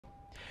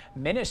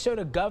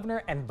Minnesota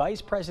Governor and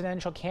Vice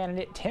Presidential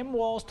candidate Tim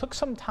Walz took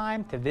some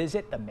time to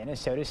visit the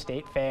Minnesota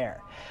State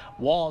Fair.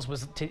 Walz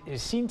was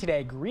seen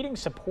today greeting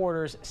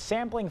supporters,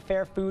 sampling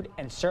fair food,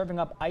 and serving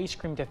up ice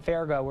cream to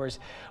fairgoers.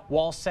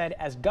 Walz said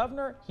as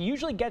governor, he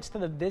usually gets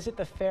to visit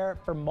the fair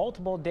for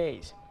multiple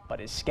days, but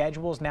his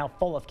schedule is now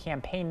full of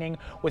campaigning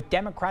with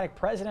Democratic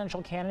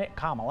presidential candidate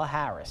Kamala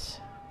Harris.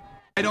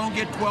 I don't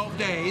get 12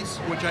 days,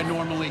 which I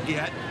normally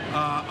get,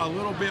 a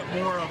little bit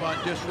more of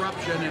a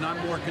disruption, and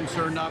I'm more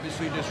concerned,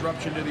 obviously,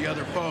 disruption to the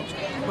other folks.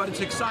 But it's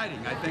exciting.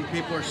 I think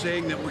people are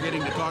seeing that we're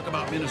getting to talk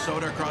about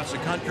Minnesota across the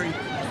country,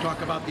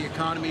 talk about the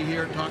economy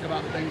here, talk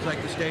about things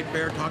like the State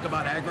Fair, talk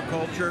about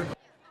agriculture.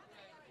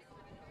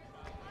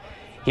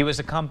 He was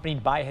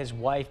accompanied by his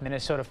wife,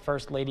 Minnesota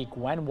First Lady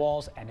Gwen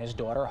Walz, and his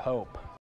daughter Hope.